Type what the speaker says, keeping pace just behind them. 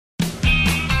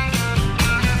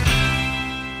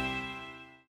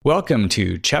Welcome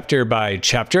to Chapter by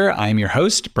Chapter. I'm your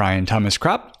host, Brian Thomas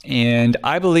Kropp, and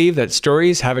I believe that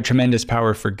stories have a tremendous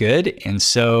power for good, and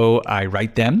so I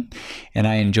write them, and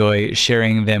I enjoy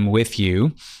sharing them with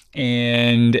you.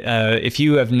 And if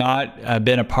you have not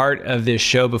been a part of this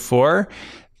show before,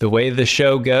 the way the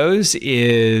show goes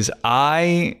is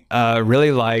I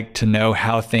really like to know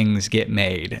how things get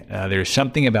made. There's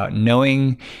something about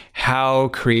knowing how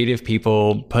creative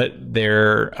people put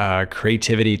their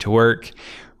creativity to work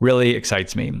really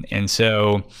excites me. And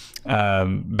so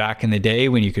back in the day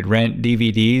when you could rent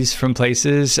DVDs from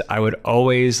places, I would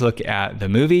always look at the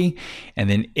movie and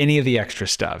then any of the extra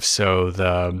stuff. So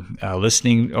the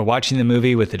listening or watching the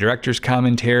movie with the director's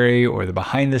commentary or the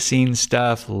behind the scenes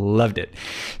stuff, loved it.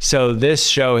 So this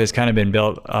show has kind of been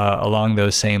built along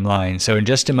those same lines. So in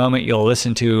just a moment, you'll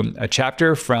listen to a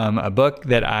chapter from a book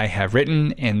that I have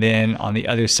written. And then on the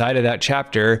other side of that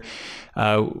chapter,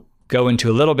 go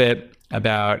into a little bit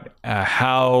about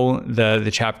how the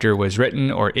chapter was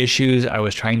written or issues I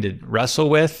was trying to wrestle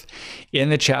with in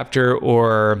the chapter,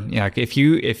 or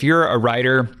if you're a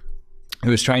writer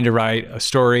who is trying to write a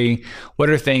story, what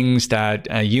are things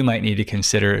that you might need to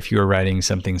consider if you are writing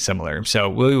something similar? So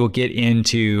we will get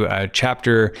into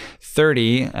chapter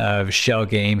 30 of Shell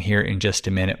Game here in just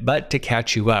a minute. But to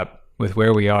catch you up with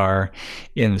where we are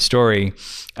in the story,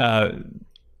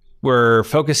 we're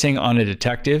focusing on a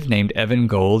detective named Evan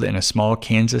Gold in a small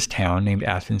Kansas town named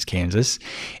Athens, Kansas.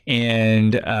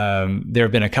 And there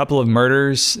have been a couple of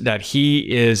murders that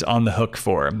he is on the hook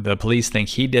for. The police think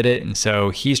he did it, and so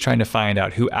he's trying to find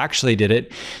out who actually did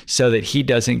it so that he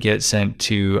doesn't get sent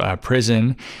to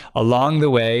prison. Along the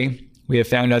way, we have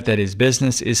found out that his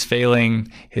business is failing,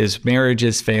 his marriage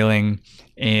is failing,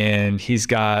 and he's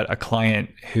got a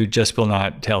client who just will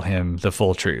not tell him the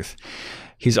full truth.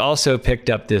 He's also picked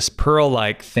up this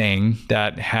pearl-like thing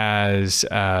that has,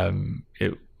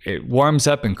 it warms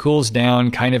up and cools down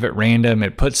kind of at random.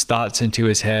 It puts thoughts into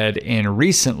his head. And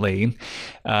recently,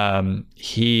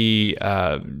 he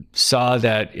saw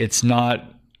that it's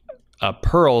not a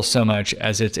pearl so much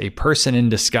as it's a person in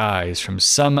disguise from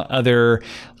some other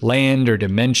land or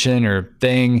dimension or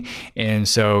thing. And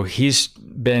so he's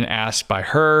been asked by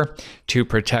her to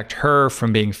protect her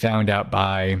from being found out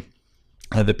by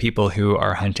the people who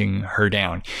are hunting her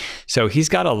down. So he's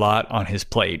got a lot on his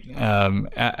plate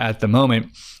at the moment.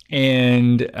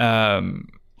 And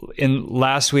in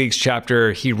last week's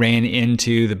chapter, he ran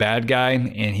into the bad guy,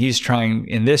 and he's trying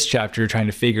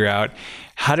to figure out,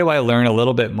 how do I learn a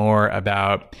little bit more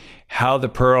about how the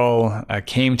pearl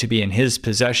came to be in his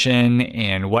possession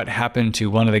and what happened to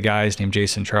one of the guys named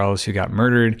Jason Charles who got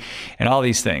murdered and all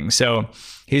these things. So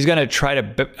he's going to try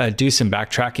to do some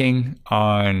backtracking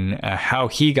on how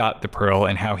he got the pearl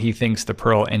and how he thinks the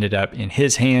pearl ended up in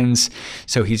his hands.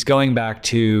 So he's going back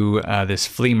to this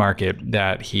flea market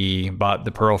that he bought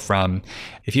the pearl from.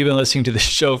 If you've been listening to this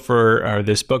show or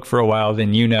this book for a while,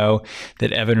 then you know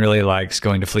that Evan really likes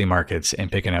going to flea markets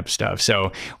and picking up stuff.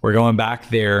 So we're going back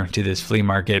there to this flea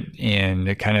market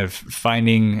and kind of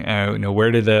finding,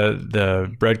 where do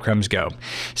the breadcrumbs go?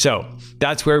 So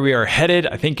that's where we are headed.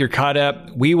 I think you're caught up.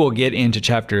 We will get into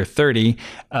chapter 30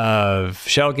 of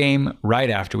Shell Game right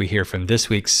after we hear from this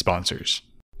week's sponsors.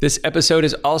 This episode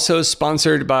is also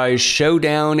sponsored by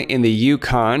Showdown in the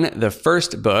Yukon, the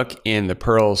first book in the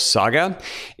Pearl saga.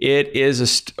 It is a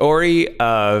story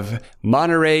of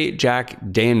Monterey Jack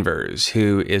Danvers,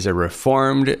 who is a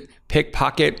reformed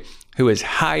pickpocket who is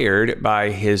hired by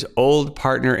his old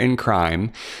partner in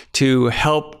crime to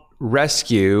help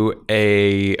rescue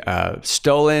a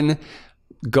stolen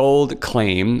gold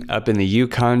claim up in the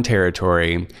Yukon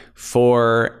Territory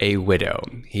for a widow.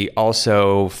 He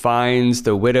also finds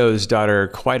the widow's daughter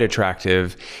quite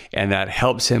attractive, and that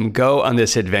helps him go on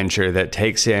this adventure that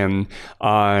takes him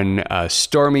on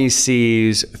stormy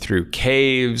seas, through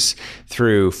caves,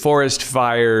 through forest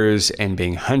fires, and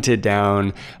being hunted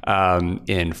down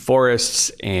in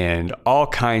forests, and all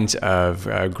kinds of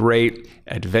great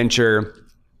adventure.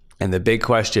 And the big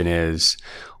question is,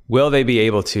 will they be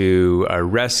able to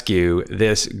rescue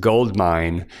this gold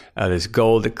mine, this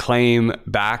gold claim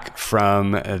back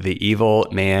from the evil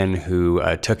man who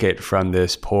took it from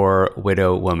this poor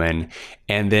widow woman?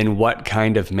 And then what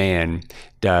kind of man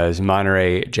does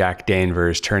Monterey Jack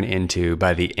Danvers turn into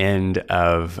by the end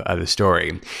of the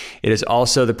story? It is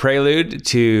also the prelude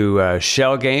to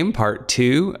Shell Game, Part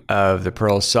 2 of the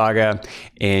Pearl Saga,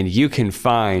 and you can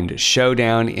find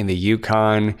Showdown in the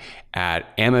Yukon at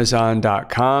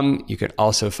Amazon.com. You can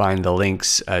also find the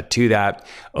links to that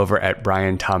over at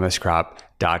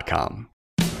BrianThomasKropp.com.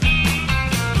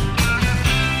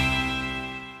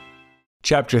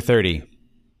 Chapter 30.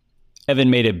 Evan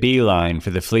made a beeline for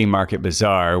the flea market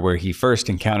bazaar where he first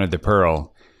encountered the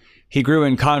pearl. He grew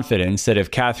in confidence that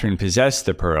if Catherine possessed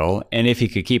the pearl, and if he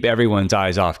could keep everyone's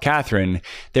eyes off Catherine,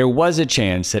 there was a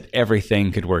chance that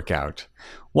everything could work out.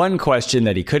 One question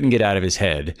that he couldn't get out of his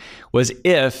head was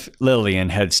if Lillian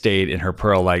had stayed in her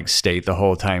pearl-like state the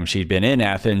whole time she'd been in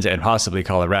Athens and possibly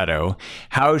Colorado,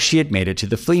 how she had made it to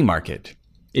the flea market.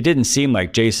 It didn't seem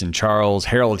like Jason Charles,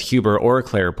 Harold Huber, or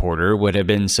Claire Porter would have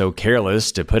been so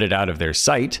careless to put it out of their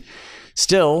sight.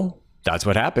 Still, that's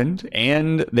what happened,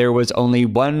 and there was only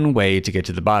one way to get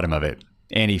to the bottom of it.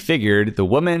 And he figured the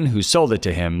woman who sold it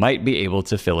to him might be able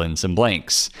to fill in some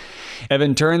blanks.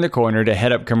 Evan turned the corner to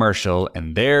head up Commercial,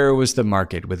 and there was the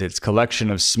market with its collection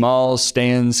of small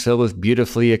stands filled with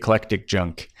beautifully eclectic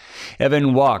junk.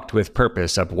 Evan walked with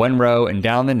purpose up one row and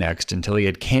down the next until he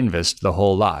had canvassed the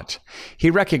whole lot. He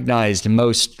recognized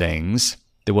most things: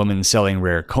 the woman selling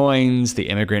rare coins, the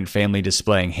immigrant family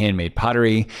displaying handmade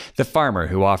pottery, the farmer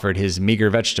who offered his meager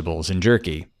vegetables and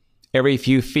jerky. Every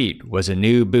few feet was a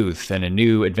new booth and a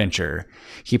new adventure.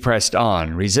 He pressed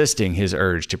on, resisting his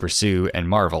urge to pursue and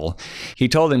marvel. He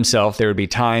told himself there would be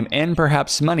time and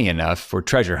perhaps money enough for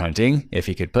treasure hunting if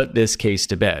he could put this case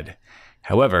to bed.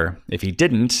 However, if he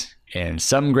didn't, and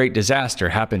some great disaster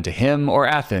happened to him or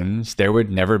Athens, there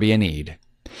would never be a need.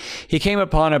 He came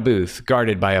upon a booth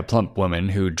guarded by a plump woman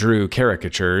who drew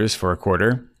caricatures for a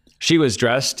quarter. She was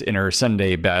dressed in her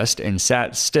Sunday best and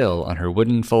sat still on her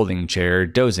wooden folding chair,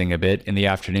 dozing a bit in the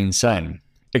afternoon sun.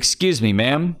 "Excuse me,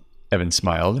 ma'am," Evan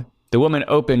smiled. The woman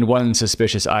opened one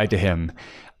suspicious eye to him.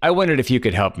 "I wondered if you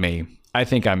could help me. I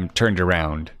think I'm turned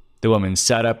around." The woman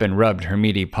sat up and rubbed her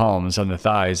meaty palms on the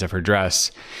thighs of her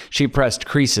dress. She pressed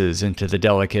creases into the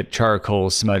delicate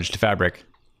charcoal-smudged fabric.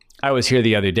 "I was here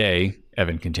the other day,"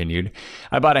 Evan continued.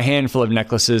 "I bought a handful of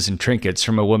necklaces and trinkets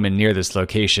from a woman near this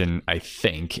location, I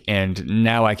think, and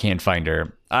now I can't find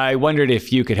her. I wondered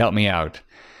if you could help me out."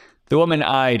 The woman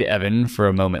eyed Evan for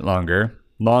a moment longer.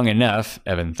 Long enough,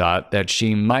 Evan thought, that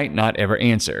she might not ever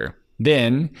answer.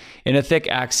 Then, in a thick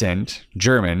accent,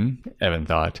 German, Evan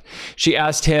thought, she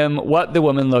asked him what the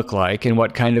woman looked like and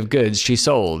what kind of goods she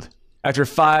sold. After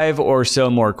 5 or so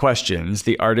more questions,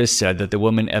 the artist said that the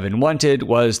woman Evan wanted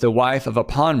was the wife of a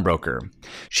pawnbroker.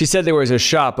 She said there was a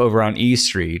shop over on E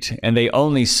Street, and they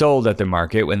only sold at the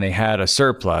market when they had a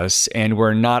surplus and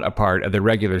were not a part of the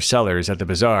regular sellers at the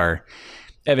bazaar.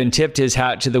 Evan tipped his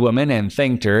hat to the woman and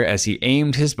thanked her as he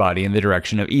aimed his body in the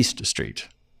direction of East Street.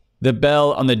 The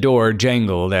bell on the door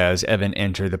jangled as Evan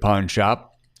entered the pawn shop.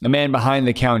 A man behind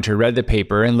the counter read the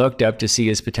paper and looked up to see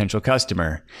his potential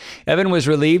customer. Evan was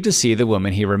relieved to see the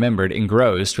woman he remembered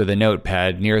engrossed with a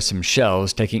notepad near some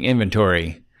shelves taking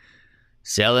inventory.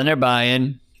 "Selling or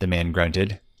buying?" the man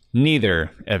grunted. "Neither,"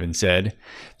 Evan said.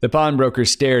 The pawnbroker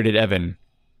stared at Evan.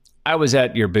 "I was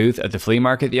at your booth at the flea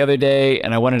market the other day,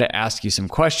 and I wanted to ask you some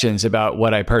questions about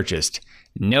what I purchased."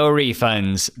 "No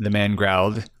refunds," the man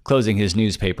growled, closing his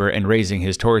newspaper and raising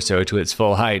his torso to its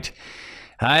full height.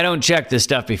 "I don't check the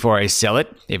stuff before I sell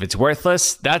it. If it's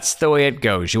worthless, that's the way it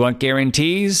goes. You want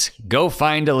guarantees? Go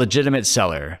find a legitimate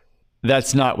seller."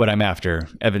 "That's not what I'm after,"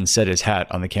 Evan set his hat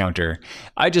on the counter.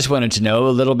 "I just wanted to know a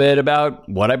little bit about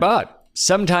what I bought.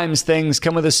 Sometimes things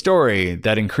come with a story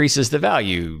that increases the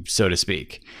value, so to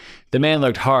speak." The man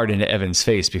looked hard into Evan's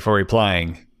face before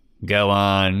replying. "Go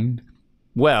on."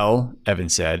 "Well," Evan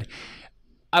said,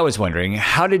 "I was wondering,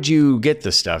 how did you get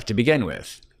the stuff to begin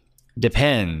with?"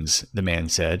 "Depends," the man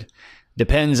said.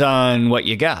 "Depends on what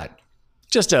you got."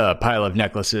 "Just a pile of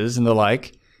necklaces and the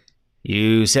like."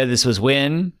 "You said this was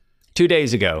when?" 2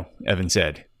 days ago, Evan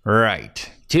said. "Right,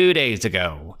 2 days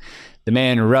ago." The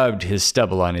man rubbed his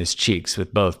stubble on his cheeks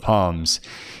with both palms.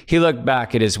 He looked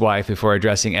back at his wife before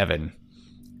addressing Evan.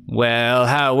 "Well,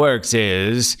 how it works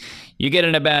is, you get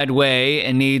in a bad way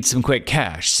and need some quick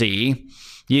cash, see?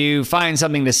 You find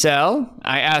something to sell,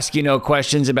 I ask you no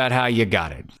questions about how you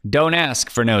got it. Don't ask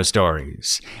for no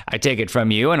stories. I take it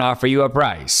from you and offer you a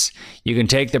price. You can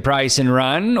take the price and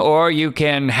run, or you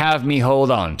can have me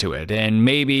hold on to it, and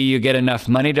maybe you get enough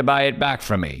money to buy it back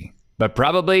from me. But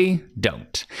probably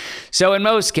don't. So in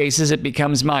most cases, it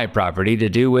becomes my property to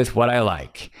do with what I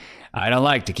like. I don't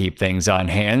like to keep things on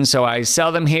hand, so I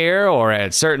sell them here or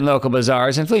at certain local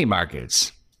bazaars and flea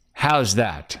markets. How's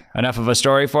that? Enough of a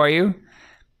story for you?"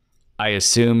 "I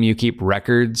assume you keep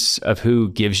records of who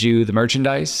gives you the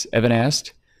merchandise?" Evan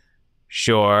asked.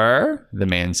 "Sure," the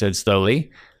man said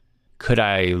slowly. "Could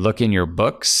I look in your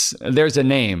books? There's a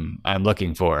name I'm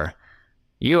looking for."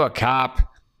 "You a cop?"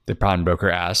 the pawnbroker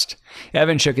asked.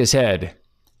 Evan shook his head.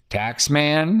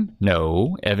 "Taxman?"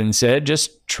 "No," Evan said,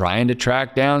 "just trying to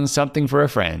track down something for a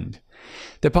friend."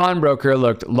 The pawnbroker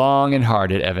looked long and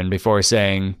hard at Evan before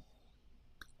saying,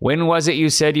 "When was it you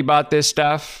said you bought this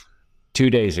stuff?" 2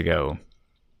 days ago.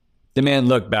 The man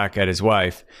looked back at his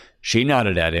wife. She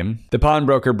nodded at him. The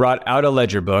pawnbroker brought out a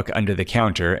ledger book under the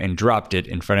counter and dropped it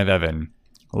in front of Evan.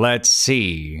 "Let's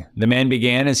see." The man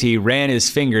began as he ran his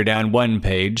finger down one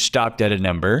page, stopped at a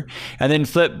number, and then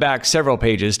flipped back several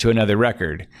pages to another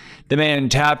record. The man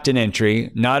tapped an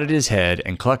entry, nodded his head,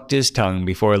 and clucked his tongue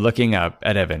before looking up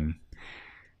at Evan.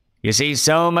 "You see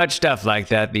so much stuff like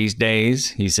that these days,"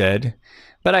 he said.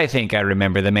 "But I think I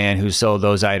remember the man who sold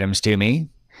those items to me.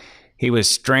 He was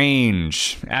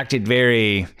strange, acted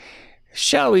very,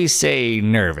 shall we say,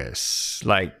 nervous,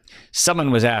 like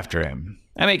someone was after him.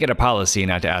 I make it a policy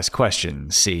not to ask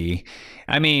questions, see?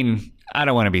 I mean, I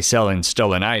don't want to be selling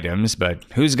stolen items, but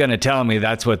who's going to tell me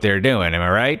that's what they're doing, am I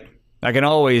right? I can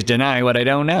always deny what I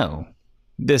don't know.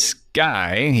 This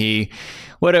guy, he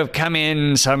would have come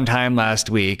in sometime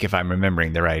last week, if I'm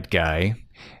remembering the right guy.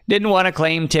 Didn't want a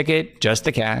claim ticket, just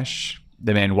the cash."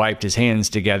 The man wiped his hands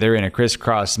together in a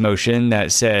crisscross motion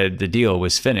that said the deal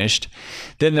was finished.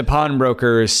 Then the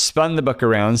pawnbroker spun the book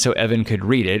around so Evan could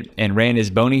read it and ran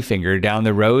his bony finger down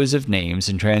the rows of names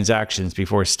and transactions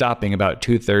before stopping about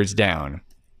 2/3 down.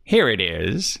 "Here it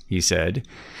is," he said.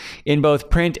 In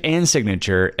both print and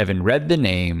signature, Evan read the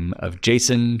name of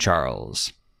Jason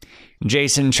Charles.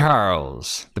 "Jason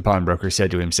Charles," the pawnbroker said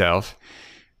to himself.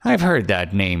 "I've heard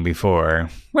that name before.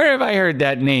 Where have I heard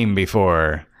that name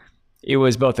before?" It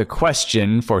was both a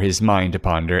question for his mind to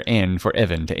ponder and for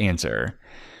Evan to answer.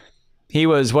 "He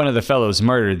was one of the fellows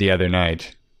murdered the other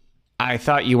night." "I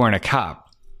thought you weren't a cop."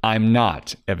 "I'm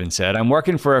not," Evan said. "I'm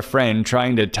working for a friend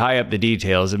trying to tie up the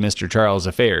details of Mr. Charles'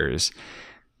 affairs."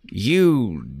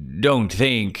 "You don't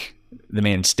think—" The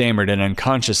man stammered and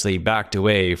unconsciously backed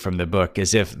away from the book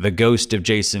as if the ghost of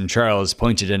Jason Charles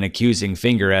pointed an accusing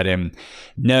finger at him.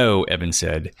 "No," Evan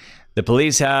said. "The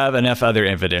police have enough other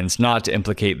evidence not to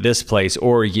implicate this place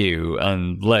or you,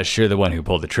 unless you're the one who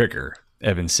pulled the trigger,"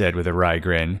 Evan said with a wry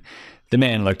grin. The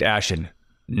man looked ashen.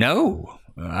 "No,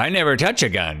 I never touch a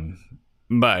gun."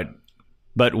 But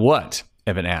what?"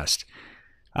 Evan asked.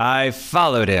 "I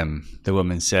followed him," the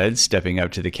woman said, stepping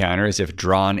up to the counter as if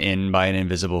drawn in by an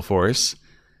invisible force.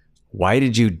 "Why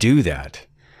did you do that?"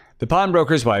 The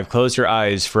pawnbroker's wife closed her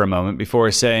eyes for a moment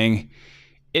before saying,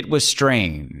 "It was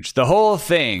strange. The whole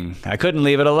thing. I couldn't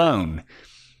leave it alone.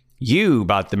 You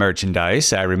bought the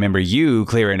merchandise. I remember you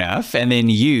clear enough. And then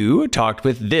you talked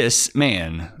with this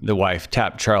man." The wife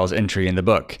tapped Charles' entry in the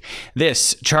book.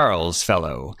 "This Charles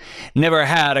fellow. Never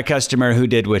had a customer who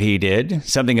did what he did.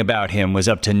 Something about him was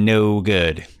up to no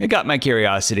good. It got my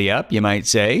curiosity up, you might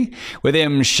say, with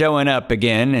him showing up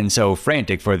again and so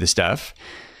frantic for the stuff.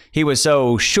 He was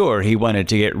so sure he wanted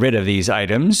to get rid of these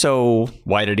items, so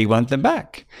why did he want them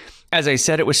back? As I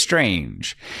said, it was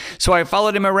strange. So I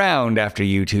followed him around after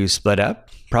you two split up.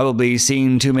 Probably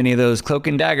seen too many of those cloak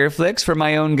and dagger flicks for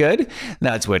my own good.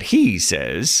 That's what he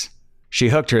says." She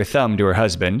hooked her thumb to her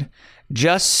husband.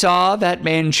 "Just saw that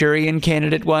Manchurian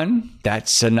Candidate one? That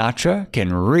Sinatra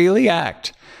can really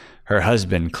act." Her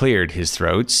husband cleared his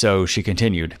throat, so she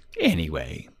continued.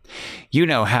 "Anyway, you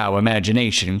know how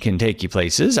imagination can take you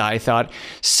places. I thought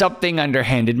something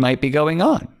underhanded might be going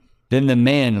on." Then the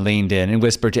man leaned in and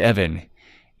whispered to Evan,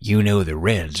 "You know the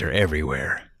Reds are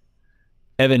everywhere."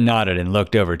 Evan nodded and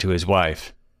looked over to his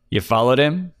wife. "You followed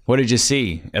him? What did you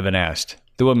see?" Evan asked.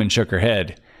 The woman shook her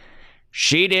head.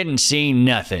 "She didn't see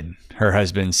nothing," her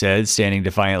husband said, standing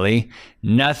defiantly.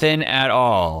 "Nothing at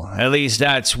all. At least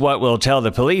that's what we'll tell the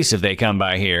police if they come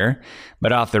by here.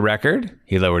 But off the record,"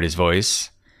 he lowered his voice,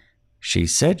 "she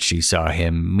said she saw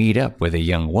him meet up with a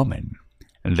young woman.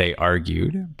 They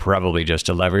argued, probably just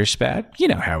a lover's spat. You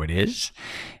know how it is.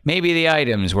 Maybe the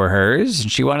items were hers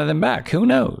and she wanted them back. Who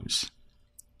knows?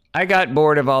 I got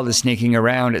bored of all the sneaking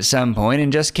around at some point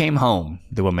and just came home,"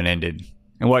 the woman ended.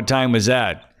 "And what time was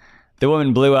that?" The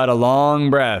woman blew out a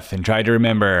long breath and tried to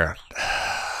remember.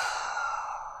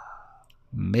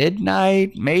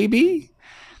 "Midnight, maybe?"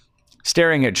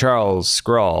 Staring at Charles'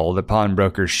 scrawl, the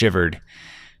pawnbroker shivered.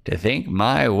 "To think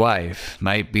my wife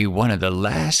might be one of the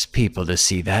last people to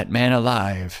see that man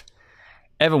alive."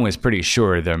 Evan was pretty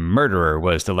sure the murderer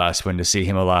was the last one to see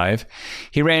him alive.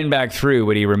 He ran back through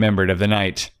what he remembered of the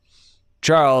night.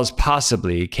 Charles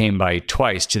possibly came by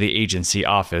twice to the agency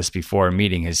office before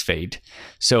meeting his fate.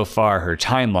 So far, her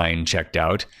timeline checked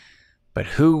out. But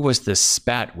who was the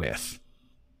spat with?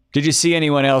 "Did you see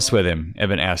anyone else with him?"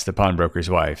 Evan asked the pawnbroker's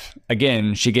wife.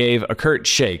 Again, she gave a curt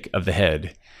shake of the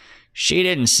head. "She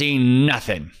didn't see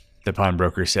nothing," the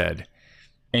pawnbroker said.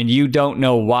 "And you don't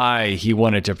know why he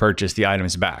wanted to purchase the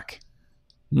items back?"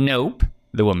 "Nope."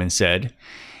 the woman said.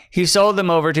 "He sold them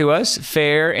over to us,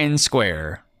 fair and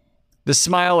square." The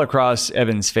smile across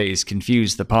Evan's face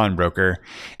confused the pawnbroker.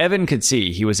 Evan could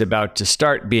see he was about to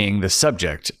start being the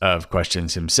subject of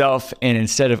questions himself, and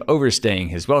instead of overstaying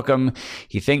his welcome,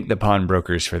 he thanked the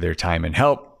pawnbrokers for their time and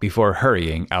help before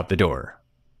hurrying out the door.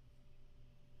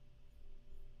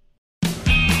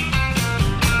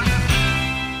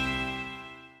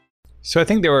 So I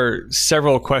think there were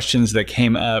several questions that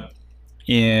came up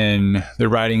in the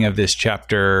writing of this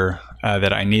chapter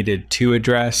that I needed to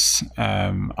address.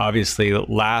 Obviously,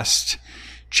 last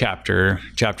chapter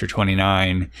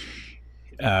 29,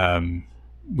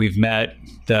 we've met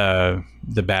the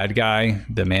bad guy,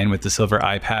 the man with the silver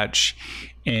eye patch,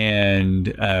 and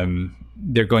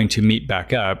they're going to meet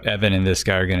back up. Evan and this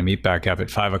guy are going to meet back up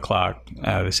at 5 o'clock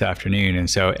this afternoon. And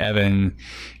so Evan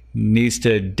needs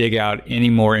to dig out any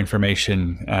more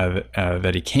information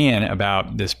that he can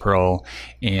about this Pearl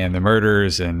and the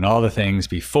murders and all the things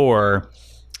before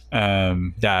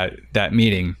that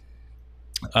meeting.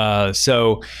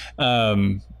 So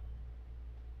I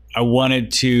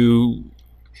wanted to,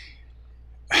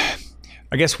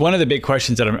 I guess one of the big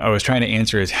questions that I was trying to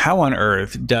answer is, how on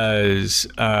earth does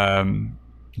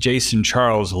Jason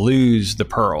Charles lose the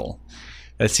Pearl?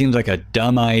 That seems like a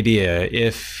dumb idea.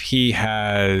 If he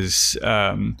has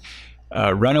run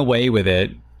away with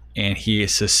it and he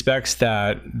suspects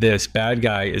that this bad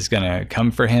guy is going to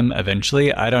come for him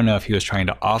eventually, I don't know if he was trying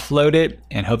to offload it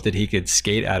and hope that he could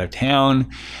skate out of town.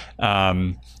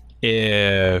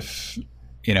 If,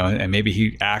 you know, and maybe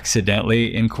he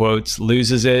accidentally, in quotes,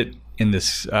 loses it in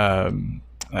this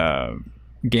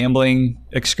gambling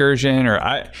excursion, or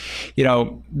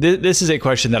this is a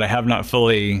question that I have not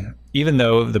fully, even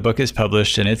though the book is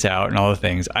published and it's out and all the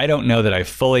things, I don't know that I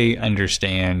fully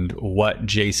understand what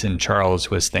Jason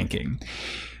Charles was thinking.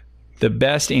 The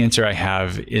best answer I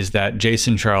have is that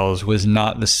Jason Charles was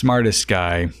not the smartest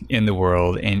guy in the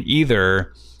world, and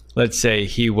either, let's say,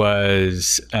 he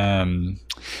was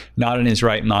not in his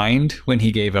right mind when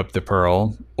he gave up the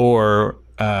Pearl, or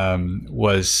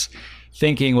was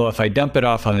thinking, well, if I dump it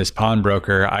off on this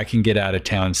pawnbroker, I can get out of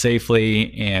town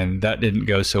safely, and that didn't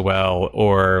go so well,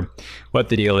 or what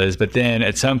the deal is. But then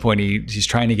at some point he's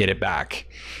trying to get it back.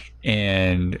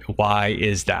 And why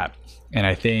is that? And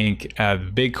I think a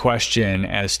big question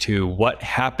as to what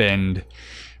happened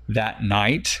that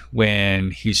night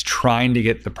when he's trying to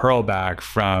get the Pearl back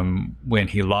from when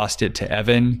he lost it to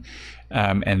Evan,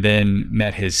 and then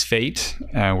met his fate,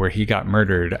 where he got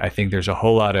murdered. I think there's a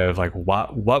whole lot of like,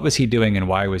 what was he doing and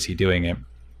why was he doing it?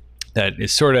 That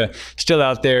is sort of still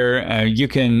out there. You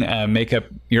can make up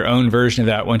your own version of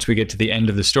that once we get to the end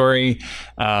of the story.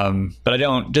 But I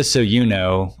don't, just so you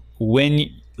know, at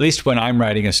least when I'm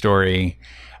writing a story,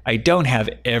 I don't have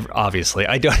obviously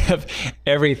I don't have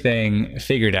everything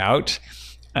figured out.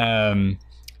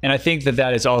 And I think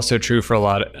that is also true for a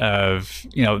lot of,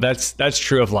 that's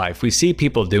true of life. We see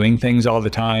people doing things all the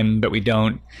time, but we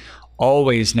don't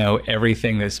always know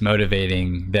everything that's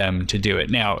motivating them to do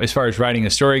it. Now, as far as writing a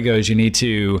story goes, you need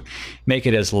to make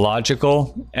it as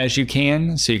logical as you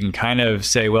can. So you can kind of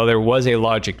say, well, there was a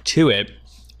logic to it,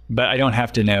 but I don't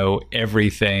have to know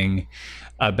everything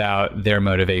about their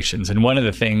motivations. And one of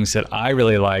the things that I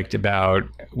really liked about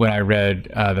when I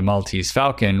read The Maltese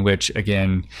Falcon, which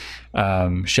again,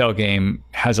 Shell Game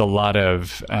has a lot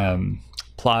of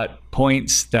plot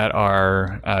points that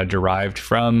are derived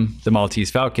from The Maltese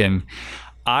Falcon.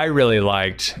 I really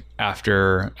liked,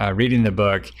 after reading the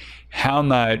book, how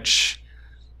much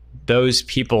those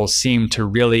people seem to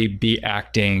really be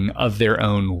acting of their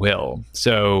own will.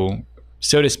 So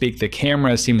to speak, the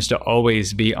camera seems to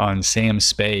always be on Sam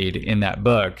Spade in that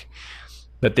book.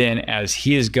 But then as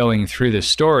he is going through the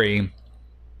story,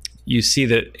 you see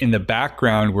that in the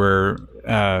background where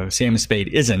Sam Spade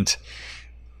isn't,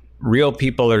 real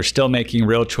people are still making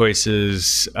real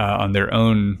choices on their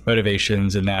own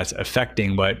motivations, and that's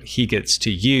affecting what he gets to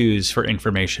use for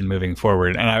information moving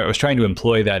forward. And I was trying to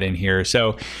employ that in here.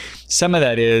 So some of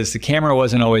that is the camera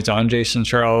wasn't always on Jason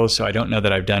Charles, so I don't know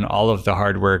that I've done all of the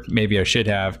hard work. Maybe I should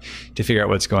have, to figure out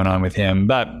what's going on with him.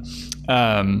 But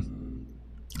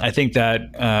I think that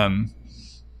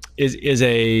is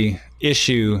a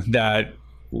issue that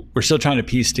we're still trying to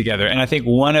piece together. And I think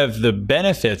one of the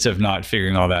benefits of not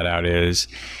figuring all that out is,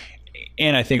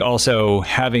 and I think also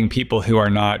having people who are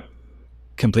not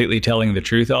completely telling the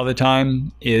truth all the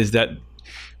time, is that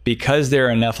because there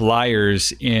are enough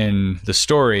liars in the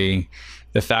story,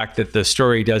 the fact that the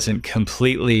story doesn't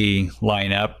completely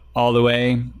line up all the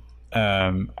way,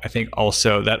 I think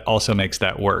that also makes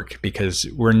that work, because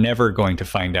we're never going to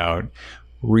find out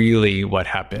really what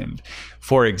happened.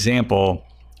 For example,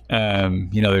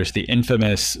 There's the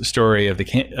infamous story of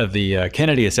the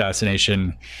Kennedy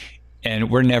assassination,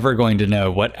 and we're never going to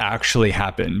know what actually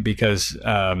happened because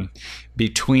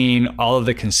between all of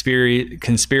the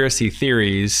conspiracy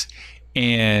theories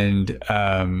and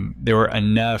there were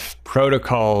enough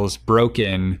protocols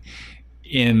broken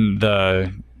in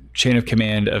the chain of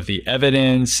command of the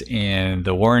evidence and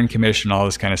the Warren Commission, all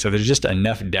this kind of stuff. There's just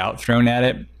enough doubt thrown at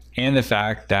it. And the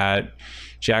fact that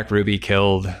Jack Ruby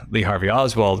killed Lee Harvey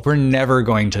Oswald, we're never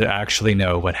going to actually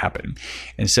know what happened.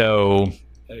 And so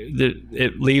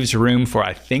it leaves room for,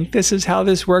 I think this is how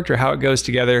this worked or how it goes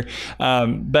together.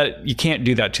 But you can't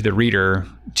do that to the reader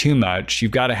too much.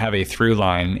 You've got to have a through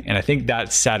line. And I think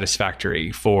that's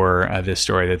satisfactory for this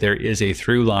story, that there is a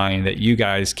through line that you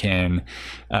guys can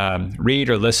read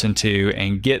or listen to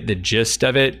and get the gist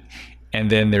of it. And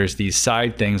then there's these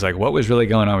side things like what was really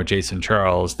going on with Jason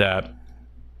Charles, that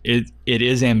it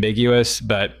is ambiguous,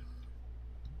 but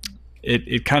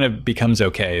it kind of becomes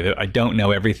okay. I don't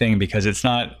know everything because it's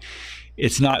not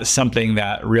something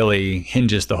that really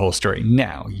hinges the whole story.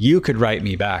 Now, you could write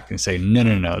me back and say,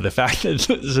 no. The fact that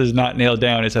this is not nailed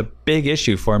down is a big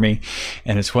issue for me,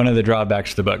 and it's one of the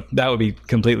drawbacks to the book. That would be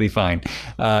completely fine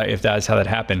if that's how that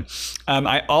happened.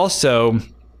 I also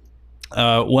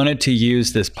wanted to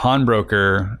use this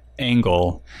pawnbroker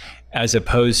angle as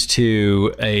opposed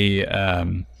to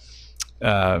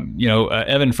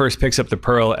Evan first picks up the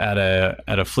pearl at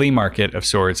a flea market of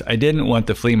sorts. I didn't want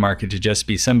the flea market to just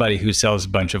be somebody who sells a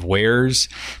bunch of wares,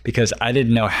 because I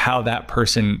didn't know how that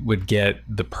person would get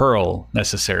the pearl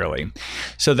necessarily.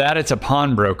 So that it's a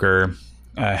pawnbroker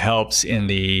helps in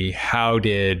the how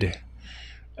did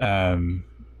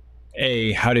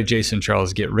Jason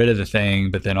Charles get rid of the thing,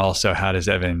 but then also how does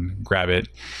Evan grab it?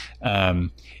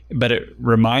 But it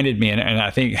reminded me, and I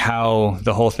think how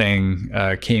the whole thing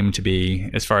came to be,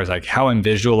 as far as like how I'm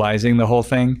visualizing the whole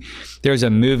thing. There's a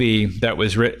movie that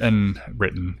was written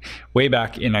way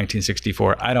back in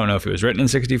 1964. I don't know if it was written in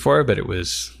 64, but it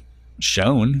was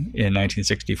shown in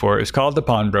 1964. It was called The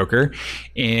Pawnbroker,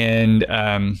 and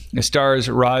it stars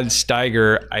Rod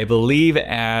Steiger, I believe,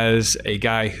 as a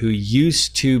guy who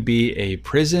used to be a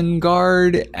prison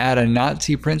guard at a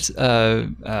Nazi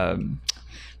prisoner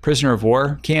of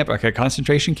war camp, like a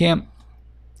concentration camp,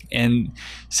 and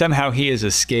somehow he has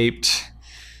escaped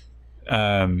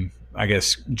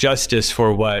justice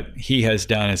for what he has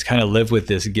done, is kind of live with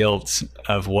this guilt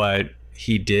of what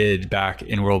he did back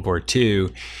in World War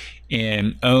II,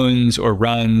 and owns or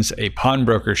runs a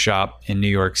pawnbroker shop in New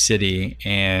York City,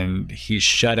 and he's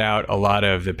shut out a lot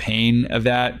of the pain of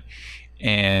that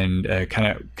and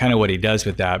kind of what he does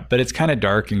with that. But it's kind of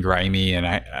dark and grimy.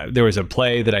 And there was a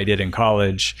play that I did in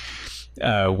college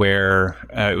where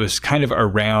it was kind of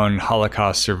around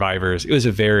Holocaust survivors. It was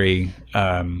a very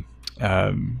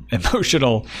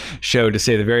emotional show, to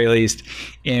say the very least.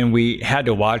 And we had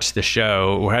to watch the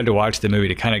show, or had to watch the movie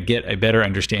to kind of get a better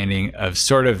understanding of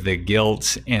sort of the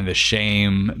guilt and the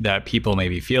shame that people may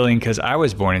be feeling. Because I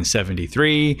was born in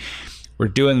 73. We're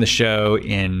doing the show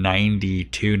in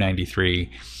 92,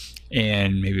 93,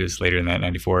 and maybe it was later than that,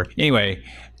 94. Anyway,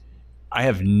 I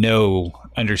have no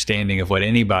understanding of what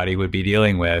anybody would be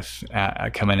dealing with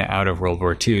coming out of World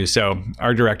War II. So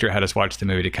our director had us watch the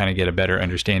movie to kind of get a better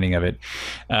understanding of it.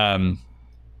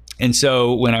 And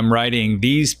so when I'm writing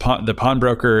the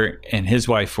pawnbroker and his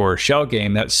wife for Shell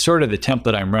Game, that's sort of the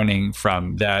template I'm running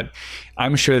from. That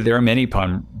I'm sure there are many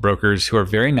pawnbrokers who are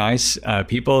very nice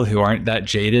people who aren't that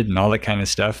jaded and all that kind of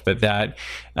stuff. But that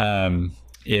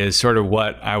is sort of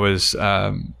what I was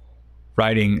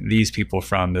writing these people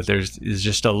from. That is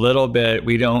just a little bit.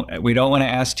 We don't want to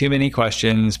ask too many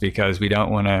questions, because we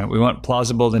want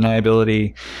plausible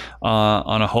deniability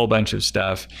on a whole bunch of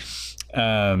stuff.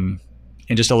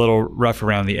 And just a little rough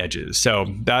around the edges. So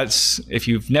that's, if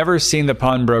you've never seen The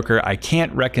Pawnbroker, I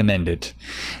can't recommend it.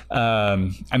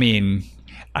 I mean,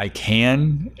 I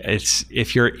can. It's,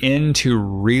 if you're into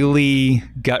really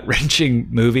gut-wrenching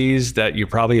movies that you're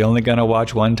probably only going to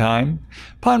watch one time,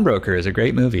 Pawnbroker is a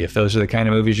great movie if those are the kind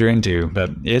of movies you're into.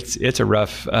 But it's a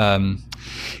rough,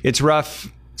 it's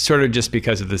rough sort of just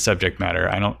because of the subject matter.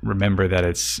 I don't remember that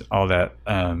it's all that,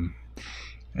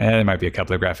 there might be a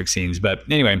couple of graphic scenes, but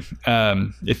anyway,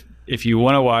 if you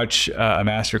want to watch a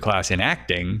masterclass in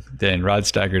acting, then Rod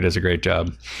Steiger does a great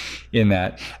job in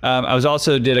that. I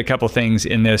also did a couple things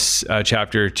in this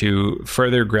chapter to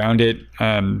further ground it.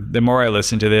 The more I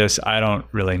listen to this, I don't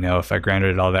really know if I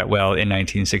grounded it all that well in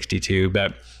 1962,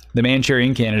 but The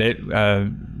Manchurian Candidate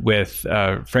with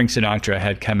Frank Sinatra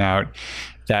had come out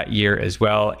that year as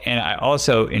well. And I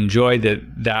also enjoyed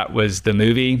that was the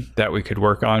movie that we could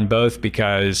work on, both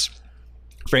because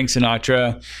Frank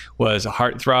Sinatra was a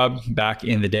heartthrob back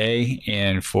in the day,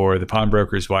 and for the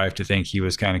pawnbroker's wife to think he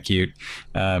was kind of cute,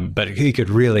 but he could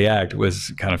really act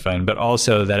was kind of fun. But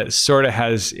also that it sort of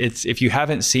has, if you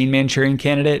haven't seen Manchurian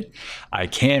Candidate, I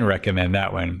can recommend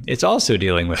that one. It's also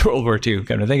dealing with World War II,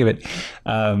 come to think of it,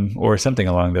 or something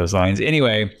along those lines.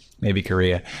 Anyway, maybe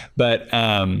Korea, but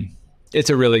it's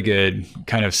a really good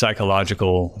kind of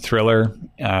psychological thriller.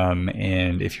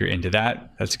 And if you're into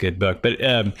that, that's a good book. But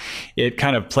it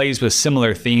kind of plays with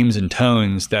similar themes and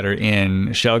tones that are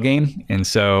in Shell Game. And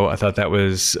so I thought that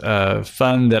was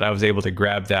fun that I was able to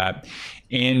grab that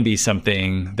and be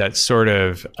something that's sort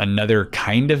of another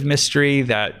kind of mystery,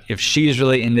 that if she's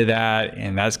really into that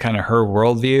and that's kind of her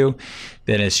worldview,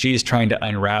 then as she's trying to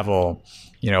unravel,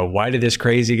 why did this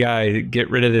crazy guy get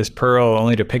rid of this pearl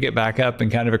only to pick it back up in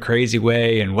kind of a crazy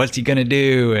way? And what's he going to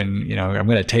do? And, I'm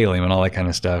going to tail him and all that kind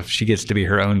of stuff. She gets to be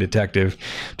her own detective,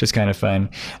 which is kind of fun.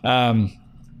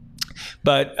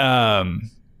 But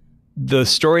the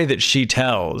story that she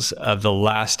tells of the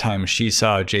last time she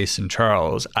saw Jason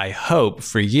Charles, I hope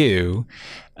for you,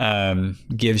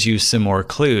 gives you some more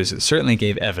clues. It certainly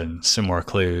gave Evan some more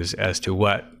clues as to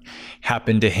what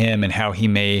happened to him and how he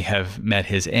may have met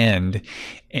his end.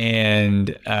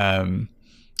 And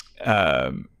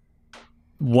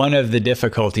one of the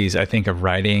difficulties, I think, of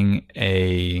writing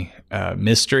a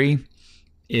mystery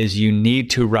is you need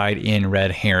to write in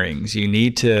red herrings. You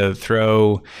need to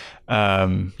throw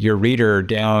your reader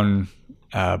down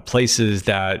places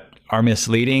that are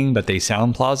misleading, but they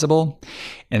sound plausible.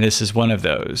 And this is one of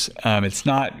those. It's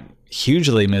not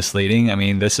hugely misleading. I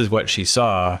mean, this is what she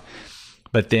saw.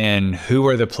 But then who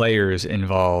are the players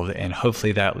involved? And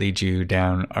hopefully that leads you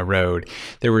down a road.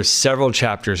 There were several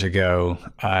chapters ago,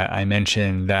 I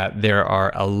mentioned that there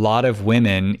are a lot of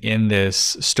women in this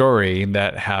story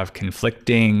that have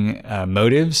conflicting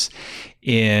motives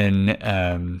in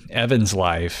Evan's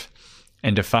life.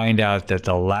 And to find out that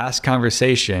the last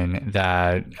conversation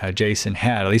that Jason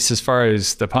had, at least as far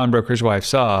as the pawnbroker's wife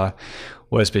saw,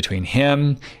 was between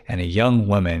him and a young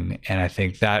woman. And I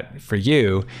think that for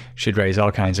you should raise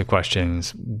all kinds of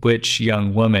questions. Which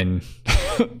young woman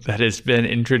that has been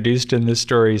introduced in this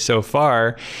story so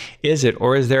far is it?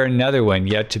 Or is there another one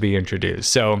yet to be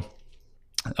introduced? So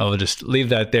I'll just leave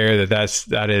that there,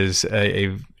 that is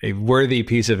a worthy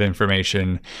piece of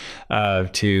information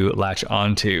to latch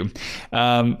onto.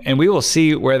 And we will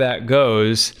see where that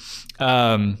goes.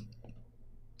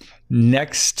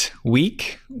 Next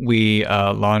week, we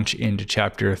launch into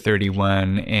chapter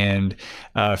 31 and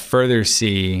further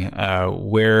see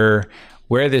where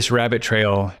this rabbit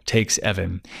trail takes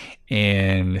Evan.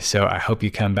 And so I hope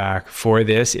you come back for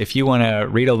this. If you want to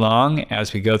read along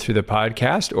as we go through the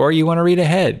podcast, or you want to read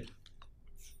ahead,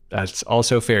 that's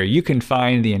also fair. You can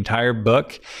find the entire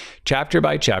book chapter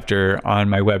by chapter on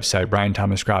my website,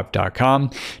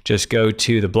 brianthomascroft.com. Just go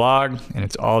to the blog and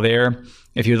it's all there.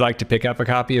 If you'd like to pick up a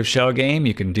copy of Shell Game,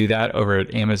 you can do that over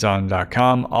at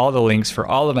amazon.com. All the links for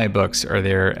all of my books are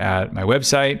there at my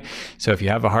website. So if you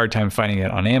have a hard time finding it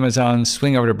on Amazon,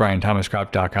 swing over to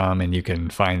brianthomascroft.com and you can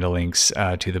find the links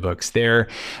to the books there.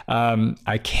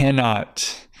 I can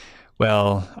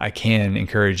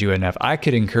encourage you enough. I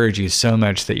could encourage you so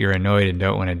much that you're annoyed and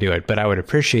don't want to do it, but I would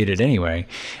appreciate it anyway.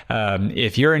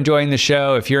 If you're enjoying the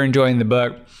show, if you're enjoying the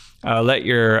book, let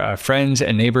your friends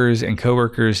and neighbors and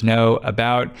coworkers know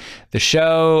about the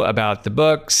show, about the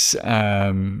books,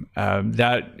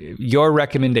 that your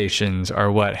recommendations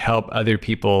are what help other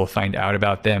people find out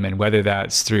about them. And whether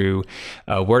that's through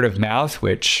word of mouth,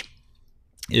 which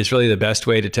is really the best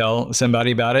way to tell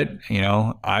somebody about it.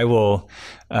 I will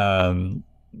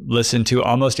listen to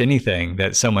almost anything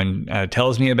that someone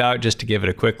tells me about just to give it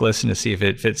a quick listen to see if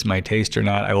it fits my taste or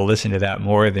not. I will listen to that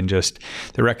more than just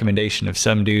the recommendation of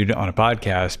some dude on a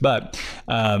podcast. But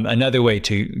another way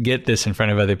to get this in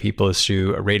front of other people is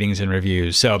through ratings and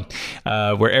reviews. So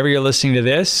wherever you're listening to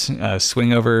this,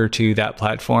 swing over to that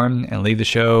platform and leave the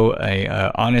show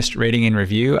a honest rating and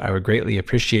review. I would greatly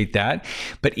appreciate that.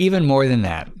 But even more than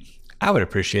that, I would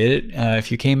appreciate it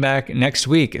if you came back next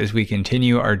week as we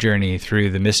continue our journey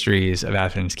through the mysteries of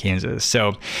Athens, Kansas.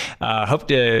 So hope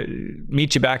to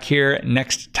meet you back here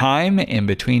next time. And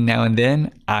between now and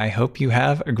then, I hope you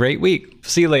have a great week.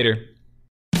 See you later.